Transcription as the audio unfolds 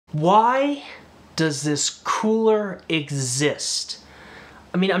Why does this cooler exist?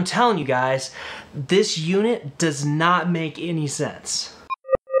 I mean, I'm telling you guys, this unit does not make any sense.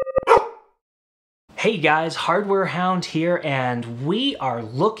 Hey guys, Hardware Hound here, and we are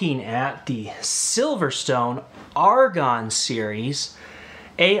looking at the Silverstone Argon series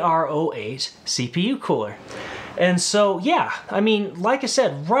AR08 CPU cooler. And so, yeah, I mean, like I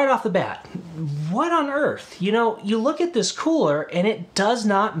said, right off the bat, what on earth? You know, you look at this cooler and it does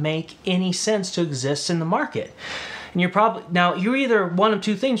not make any sense to exist in the market. And you're probably, now you're either one of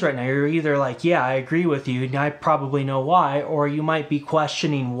two things right now. You're either like, yeah, I agree with you, and I probably know why, or you might be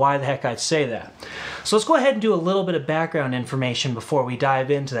questioning why the heck I'd say that. So let's go ahead and do a little bit of background information before we dive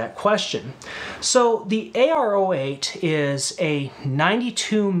into that question. So the AR08 is a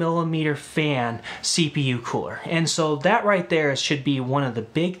 92 millimeter fan CPU cooler. And so that right there should be one of the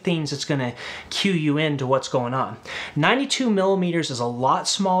big things that's gonna cue you into what's going on. 92 millimeters is a lot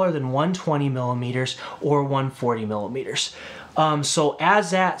smaller than 120 millimeters or 140 millimeters. So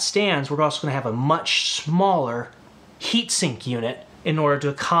as that stands, we're also going to have a much smaller heatsink unit in order to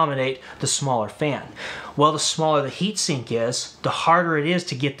accommodate the smaller fan. Well, the smaller the heatsink is, the harder it is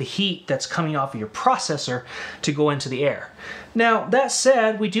to get the heat that's coming off of your processor to go into the air. Now, that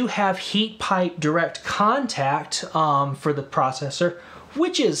said, we do have heat pipe direct contact for the processor,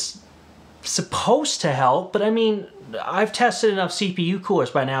 which is supposed to help, but I mean, I've tested enough CPU coolers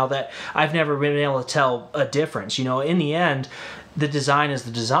by now that I've never been able to tell a difference. You know, in the end, the design is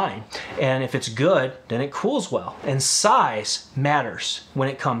the design. And if it's good, then it cools well. And size matters when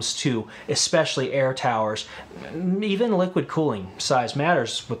it comes to especially air towers. Even liquid cooling size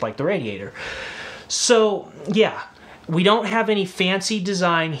matters with like the radiator. So, yeah. We don't have any fancy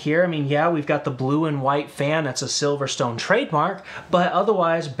design here. I mean, yeah, we've got the blue and white fan. That's a Silverstone trademark. But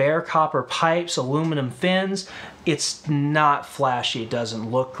otherwise, bare copper pipes, aluminum fins. It's not flashy. It doesn't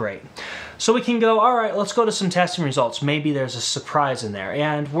look great. So we can go, all right, let's go to some testing results. Maybe there's a surprise in there.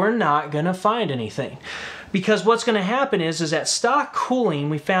 And we're not going to find anything. Because what's going to happen is at stock cooling,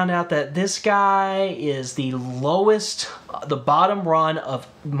 we found out that this guy is the lowest, the bottom run of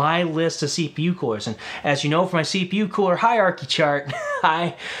my list of CPU coolers. And as you know from my CPU cooler hierarchy chart,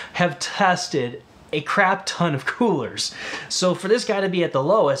 I have tested a crap ton of coolers. So for this guy to be at the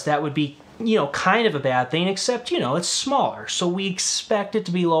lowest, that would be, you know, kind of a bad thing, except, you know, it's smaller. So we expect it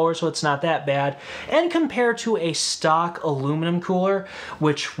to be lower, so it's not that bad. And compared to a stock aluminum cooler,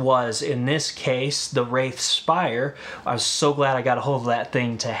 which was, in this case, the Wraith Spire, I was so glad I got a hold of that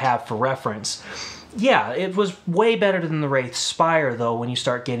thing to have for reference. Yeah, it was way better than the Wraith Spire, though, when you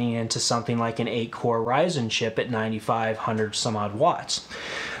start getting into something like an 8-core Ryzen chip at 9,500 some odd watts.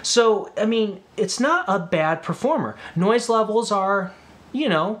 So, I mean, it's not a bad performer. Noise levels are, you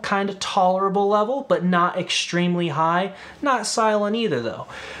know, kind of tolerable level, but not extremely high. Not silent either, though.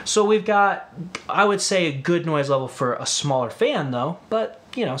 So we've got, I would say, a good noise level for a smaller fan, though, but,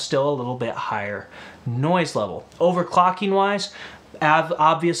 you know, still a little bit higher noise level. Overclocking-wise,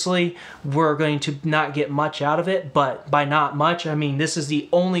 obviously, we're going to not get much out of it, but by not much, I mean this is the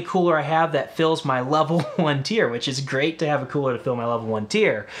only cooler I have that fills my level 1 tier, which is great to have a cooler to fill my level 1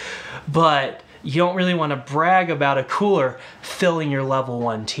 tier, but you don't really want to brag about a cooler filling your level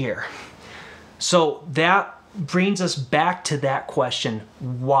 1 tier. So that brings us back to that question,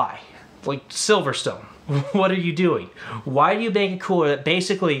 why? Like Silverstone, what are you doing? Why do you make a cooler that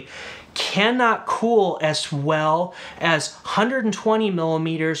basically cannot cool as well as 120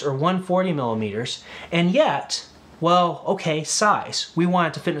 millimeters or 140 millimeters, and yet, well, okay, size. We want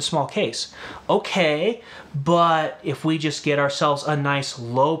it to fit in a small case. Okay, but if we just get ourselves a nice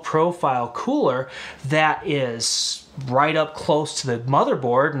low-profile cooler that is right up close to the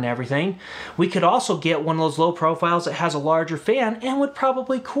motherboard and everything, we could also get one of those low profiles that has a larger fan and would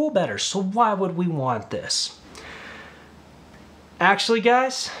probably cool better. So why would we want this? Actually,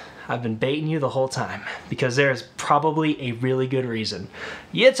 guys, I've been baiting you the whole time because there's probably a really good reason.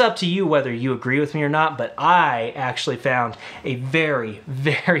 It's up to you whether you agree with me or not, but I actually found a very,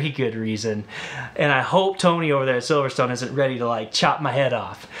 very good reason. And I hope Tony over there at Silverstone isn't ready to like chop my head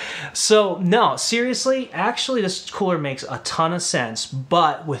off. So no, seriously, actually this cooler makes a ton of sense,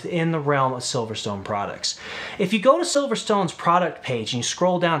 but within the realm of Silverstone products. If you go to Silverstone's product page and you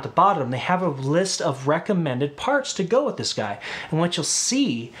scroll down at the bottom, they have a list of recommended parts to go with this guy. And what you'll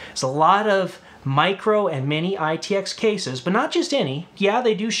see is a lot of micro and mini ITX cases, but not just any. Yeah,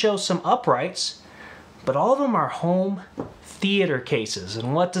 they do show some uprights, but all of them are home theater cases.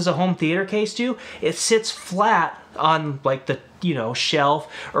 And what does a home theater case do? It sits flat on like the, you know,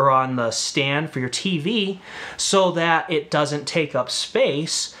 shelf or on the stand for your TV so that it doesn't take up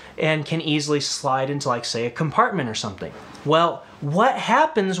space and can easily slide into, like, say, a compartment or something. Well, What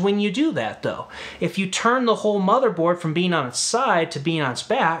happens when you do that though? If you turn the whole motherboard from being on its side to being on its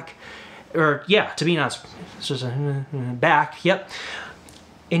back, or yeah, to being on its back, yep,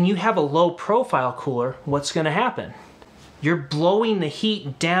 and you have a low profile cooler, what's going to happen? You're blowing the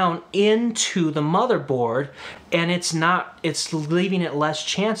heat down into the motherboard, and it's leaving it less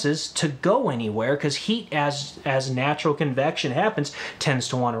chances to go anywhere, because heat, as natural convection happens, tends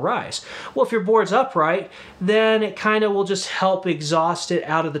to want to rise. Well, if your board's upright, then it kind of will just help exhaust it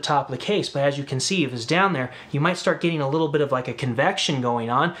out of the top of the case. But as you can see, if it's down there, you might start getting a little bit of like a convection going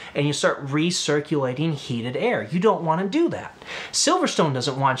on, and you start recirculating heated air. You don't want to do that. Silverstone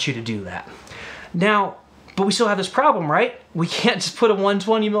doesn't want you to do that. Now, but we still have this problem, right? We can't just put a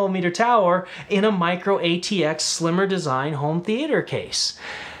 120mm tower in a micro ATX slimmer design home theater case.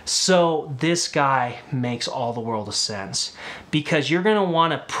 So this guy makes all the world of sense, because you're going to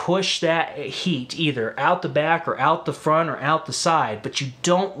want to push that heat either out the back or out the front or out the side, but you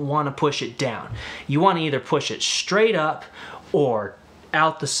don't want to push it down. You want to either push it straight up or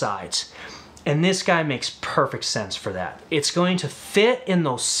out the sides. And this guy makes perfect sense for that. It's going to fit in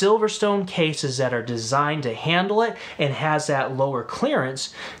those Silverstone cases that are designed to handle it and has that lower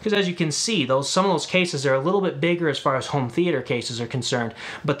clearance, because as you can see, some of those cases are a little bit bigger as far as home theater cases are concerned,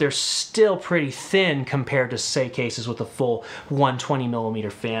 but they're still pretty thin compared to, say, cases with a full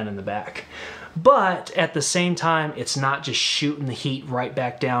 120mm fan in the back. But at the same time, it's not just shooting the heat right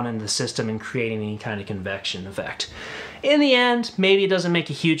back down into the system and creating any kind of convection effect. In the end, maybe it doesn't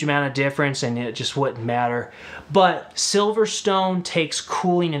make a huge amount of difference and it just wouldn't matter. But Silverstone takes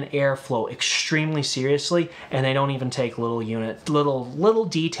cooling and airflow extremely seriously, and they don't even take little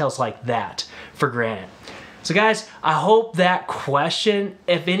details like that for granted. So guys, I hope that question,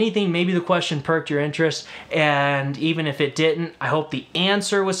 if anything, maybe the question perked your interest, and even if it didn't, I hope the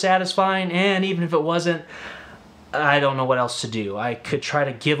answer was satisfying, and even if it wasn't, I don't know what else to do. I could try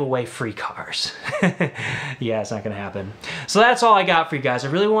to give away free cars. Yeah, it's not gonna happen. So that's all I got for you guys. I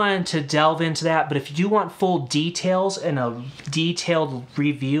really wanted to delve into that, but if you do want full details and a detailed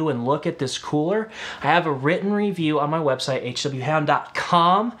review and look at this cooler, I have a written review on my website,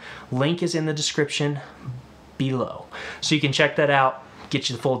 hwhound.com. Link is in the description below. So you can check that out, get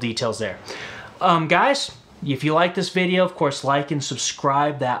you the full details there. Guys, if you like this video, of course, like and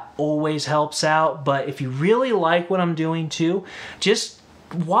subscribe. That always helps out. But if you really like what I'm doing too, just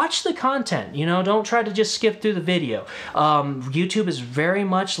watch the content. You know, don't try to just skip through the video. YouTube is very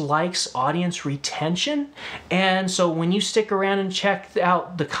much likes audience retention. And so when you stick around and check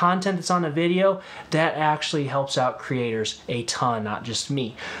out the content that's on the video, that actually helps out creators a ton, not just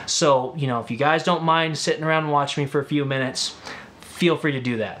me. So, you know, if you guys don't mind sitting around and watching me for a few minutes, feel free to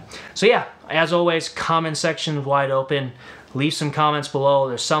do that. So yeah, as always, comment section is wide open. Leave some comments below.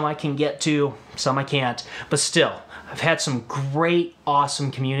 There's some I can get to, some I can't, but still, I've had some great, awesome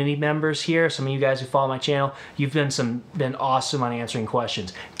community members here. Some of you guys who follow my channel, you've been awesome on answering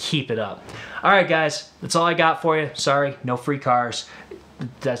questions. Keep it up. All right, guys, that's all I got for you. Sorry, no free cars.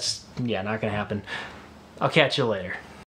 That's, yeah, not gonna happen. I'll catch you later.